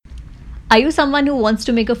Are you someone who wants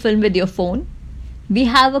to make a film with your phone? We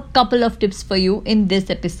have a couple of tips for you in this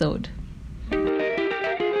episode.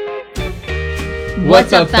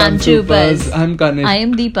 What's up, fam troopers? I'm Kanish. I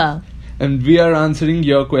am Deepa. And we are answering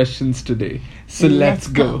your questions today. So let's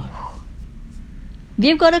go.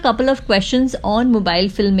 We've got a couple of questions on mobile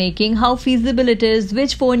filmmaking, how feasible it is,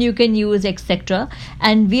 which phone you can use, etc.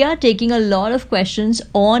 And we are taking a lot of questions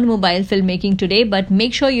on mobile filmmaking today, but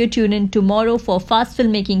make sure you tune in tomorrow for Fast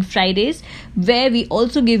Filmmaking Fridays, where we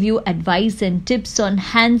also give you advice and tips on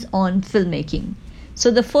hands-on filmmaking. So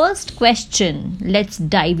the first question, let's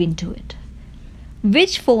dive into it.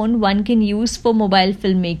 Which phone one can use for mobile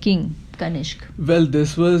filmmaking? Kanishk. Well,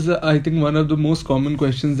 this was, I think, one of the most common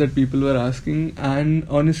questions that people were asking. And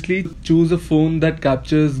honestly, choose a phone that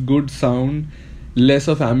captures good sound, less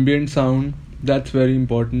of ambient sound. That's very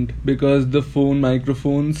important because the phone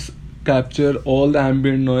microphones capture all the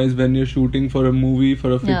ambient noise when you're shooting for a movie,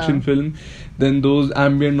 for a fiction film. Then those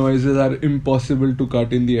ambient noises are impossible to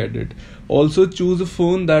cut in the edit. Also, choose a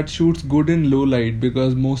phone that shoots good in low light,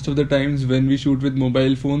 because most of the times when we shoot with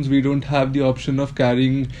mobile phones, we don't have the option of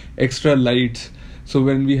carrying extra lights. So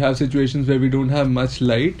when we have situations where we don't have much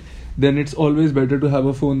light, then it's always better to have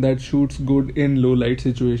a phone that shoots good in low light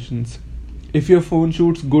situations. If your phone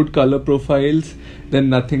shoots good color profiles, then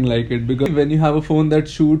nothing like it, because when you have a phone that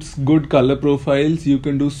shoots good color profiles, you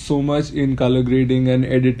can do so much in color grading and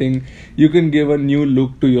editing. You can give a new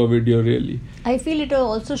look to your video, really. I feel it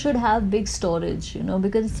also should have big storage,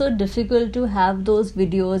 because it's so difficult to have those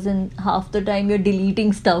videos, and half the time you're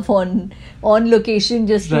deleting stuff on location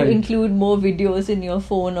just to include more videos in your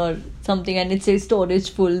phone or something, and it says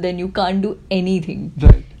storage full, then you can't do anything.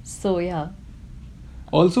 Right. So yeah.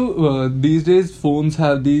 Also, these days phones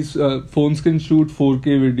have these, phones can shoot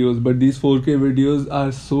 4K videos, but these 4K videos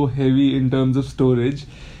are so heavy in terms of storage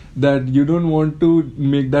that you don't want to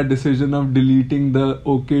make that decision of deleting the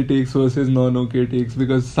OK takes versus non-OK takes,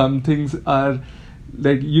 because some things are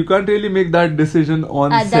like you can't really make that decision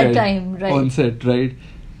at that time, right? On set, right?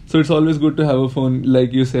 So it's always good to have a phone,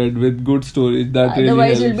 like you said, with good storage. That really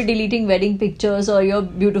Otherwise, helps. You'll be deleting wedding pictures or your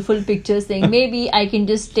beautiful pictures, saying maybe I can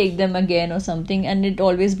just take them again or something. And it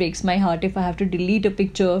always breaks my heart if I have to delete a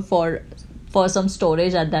picture for some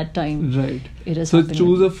storage at that time. Right. So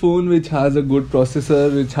choose a phone which has a good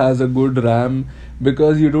processor, which has a good RAM,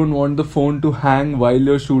 because you don't want the phone to hang while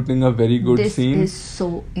you're shooting a very good scene. This is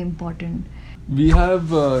so important. We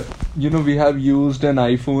have, we have used an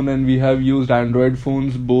iPhone and we have used Android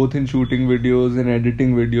phones both in shooting videos and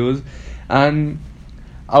editing videos. And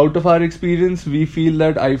out of our experience, we feel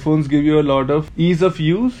that iPhones give you a lot of ease of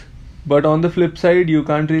use. But on the flip side, you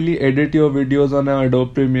can't really edit your videos on an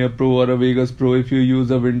Adobe Premiere Pro or a Vegas Pro if you use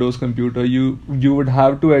a Windows computer. You would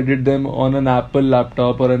have to edit them on an Apple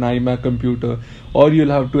laptop or an iMac computer, or you'll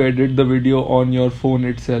have to edit the video on your phone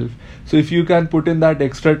itself. So if you can put in that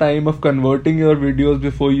extra time of converting your videos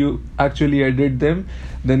before you actually edit them,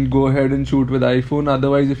 then go ahead and shoot with iPhone.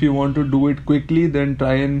 Otherwise, if you want to do it quickly, then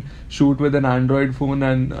try and shoot with an Android phone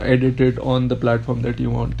and edit it on the platform that you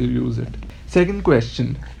want to use it. Second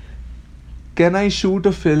question. Can I shoot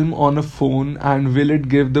a film on a phone and will it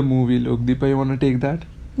give the movie look? Deepa, you want to take that?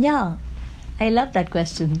 Yeah, I love that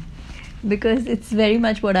question because it's very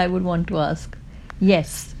much what I would want to ask.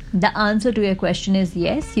 Yes, the answer to your question is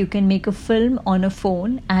yes, you can make a film on a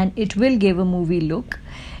phone and it will give a movie look.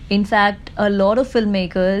 In fact, a lot of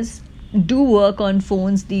filmmakers do work on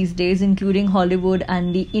phones these days, including Hollywood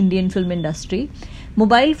and the Indian film industry.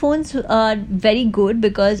 Mobile phones are very good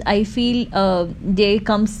because I feel they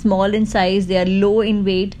come small in size, they are low in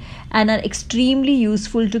weight and are extremely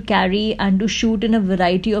useful to carry and to shoot in a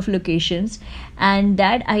variety of locations, and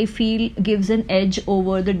that I feel gives an edge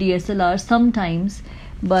over the DSLR sometimes.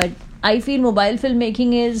 But I feel mobile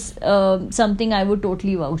filmmaking is something I would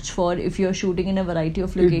totally vouch for. If you're shooting in a variety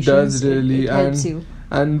of locations, it does really, it helps you.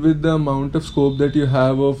 And with the amount of scope that you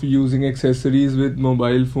have of using accessories with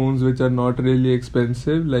mobile phones which are not really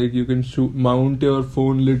expensive, like you can mount your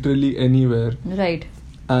phone literally anywhere. Right.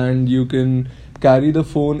 And you can carry the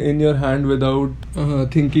phone in your hand without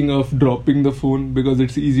thinking of dropping the phone, because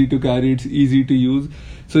it's easy to carry, it's easy to use.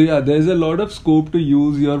 So yeah, there's a lot of scope to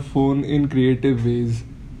use your phone in creative ways.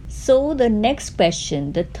 So the next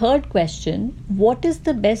question, the third question, what is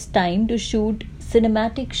the best time to shoot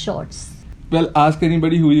cinematic shots? Well, ask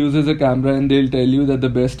anybody who uses a camera and they'll tell you that the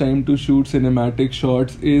best time to shoot cinematic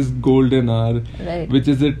shots is golden hour, right, which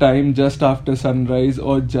is the time just after sunrise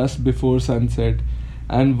or just before sunset.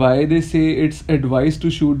 And why they say it's advised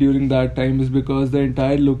to shoot during that time is because the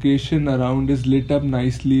entire location around is lit up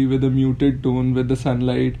nicely with a muted tone with the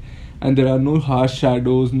sunlight, and there are no harsh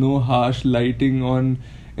shadows, no harsh lighting on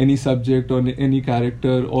any subject or any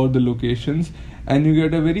character or the locations, and you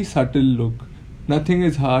get a very subtle look. Nothing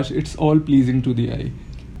is harsh, it's all pleasing to the eye.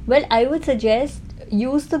 Well, I would suggest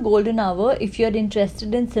use the golden hour if you're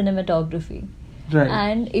interested in cinematography. Right.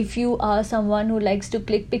 And if you are someone who likes to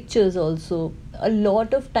click pictures also, a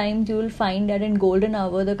lot of times you will find that in golden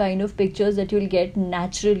hour, the kind of pictures that you'll get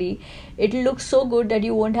naturally, it'll look so good that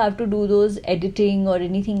you won't have to do those editing or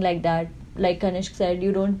anything like that. Like Kanishk said,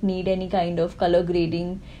 you don't need any kind of color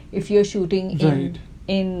grading if you're shooting Right.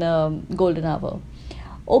 in golden hour.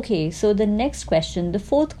 Okay, so the next question, the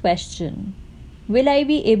fourth question. Will I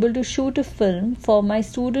be able to shoot a film for my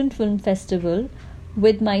student film festival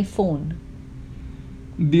with my phone?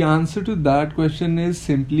 The answer to that question is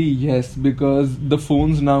simply yes, because the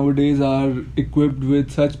phones nowadays are equipped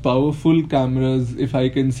with such powerful cameras, if I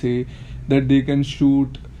can say, that they can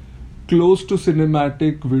shoot close to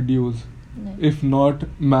cinematic videos. No. If not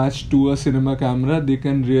matched to a cinema camera, they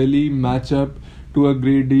can really match up to a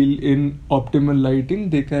great deal in optimal lighting.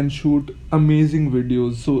 They can shoot amazing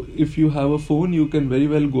videos. So if you have a phone, you can very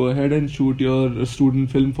well go ahead and shoot your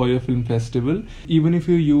student film for your film festival. Even if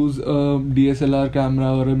you use a DSLR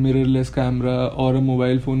camera or a mirrorless camera or a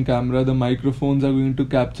mobile phone camera, the microphones are going to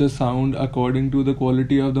capture sound according to the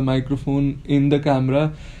quality of the microphone in the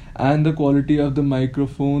camera and the quality of the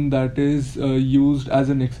microphone that is used as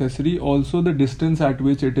an accessory, also the distance at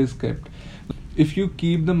which it is kept. If you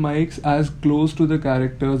keep the mics as close to the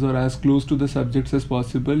characters or as close to the subjects as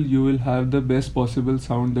possible, you will have the best possible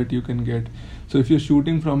sound that you can get. So if you're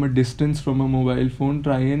shooting from a distance from a mobile phone,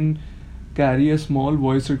 try and carry a small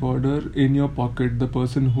voice recorder in your pocket. The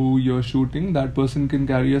person who you're shooting, that person can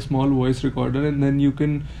carry a small voice recorder, and then you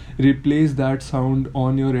can replace that sound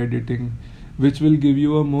on your editing, which will give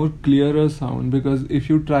you a more clearer sound. Because if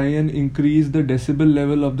you try and increase the decibel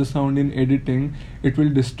level of the sound in editing, it will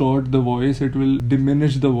distort the voice, it will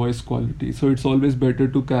diminish the voice quality. So it's always better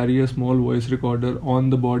to carry a small voice recorder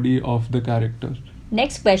on the body of the character.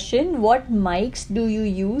 Next question, what mics do you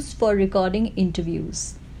use for recording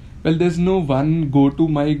interviews? Well, there's no one go-to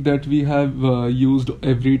mic that we have used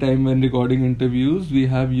every time when recording interviews. We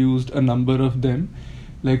have used a number of them.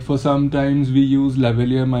 Like for sometimes we use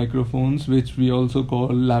lavalier microphones, which we also call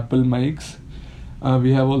lapel mics.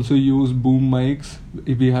 We have also used boom mics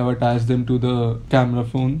if we have attached them to the camera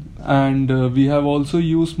phone, and we have also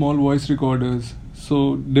used small voice recorders.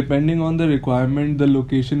 So depending on the requirement, the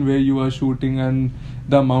location where you are shooting, and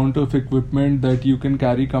the amount of equipment that you can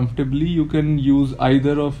carry comfortably, you can use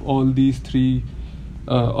either of all these three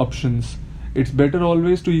options. It's better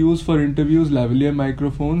always to use for interviews lavalier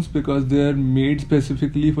microphones, because they are made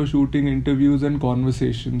specifically for shooting interviews and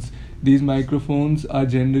conversations. These microphones are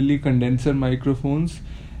generally condenser microphones,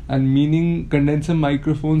 and meaning condenser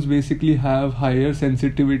microphones basically have higher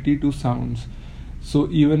sensitivity to sounds. So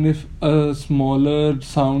even if a smaller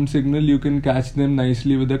sound signal, you can catch them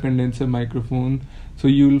nicely with a condenser microphone. So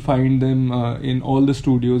you'll find them in all the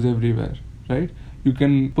studios everywhere, right? You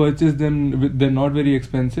can purchase them, they're not very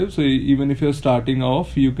expensive. So even if you're starting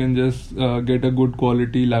off, you can just get a good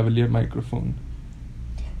quality lavalier microphone.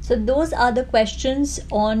 So those are the questions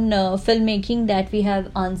on filmmaking that we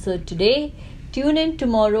have answered today. Tune in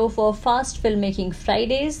tomorrow for Fast Filmmaking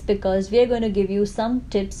Fridays, because we are going to give you some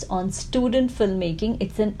tips on student filmmaking.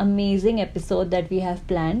 It's an amazing episode that we have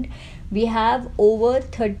planned. We have over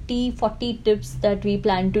 30-40 tips that we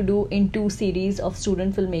plan to do in 2 series of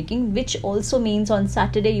student filmmaking, which also means on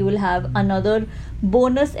Saturday you will have another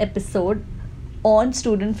bonus episode on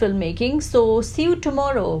student filmmaking. So see you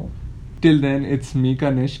tomorrow. Till then, it's me,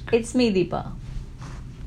 Kanishk. It's me, Deepa.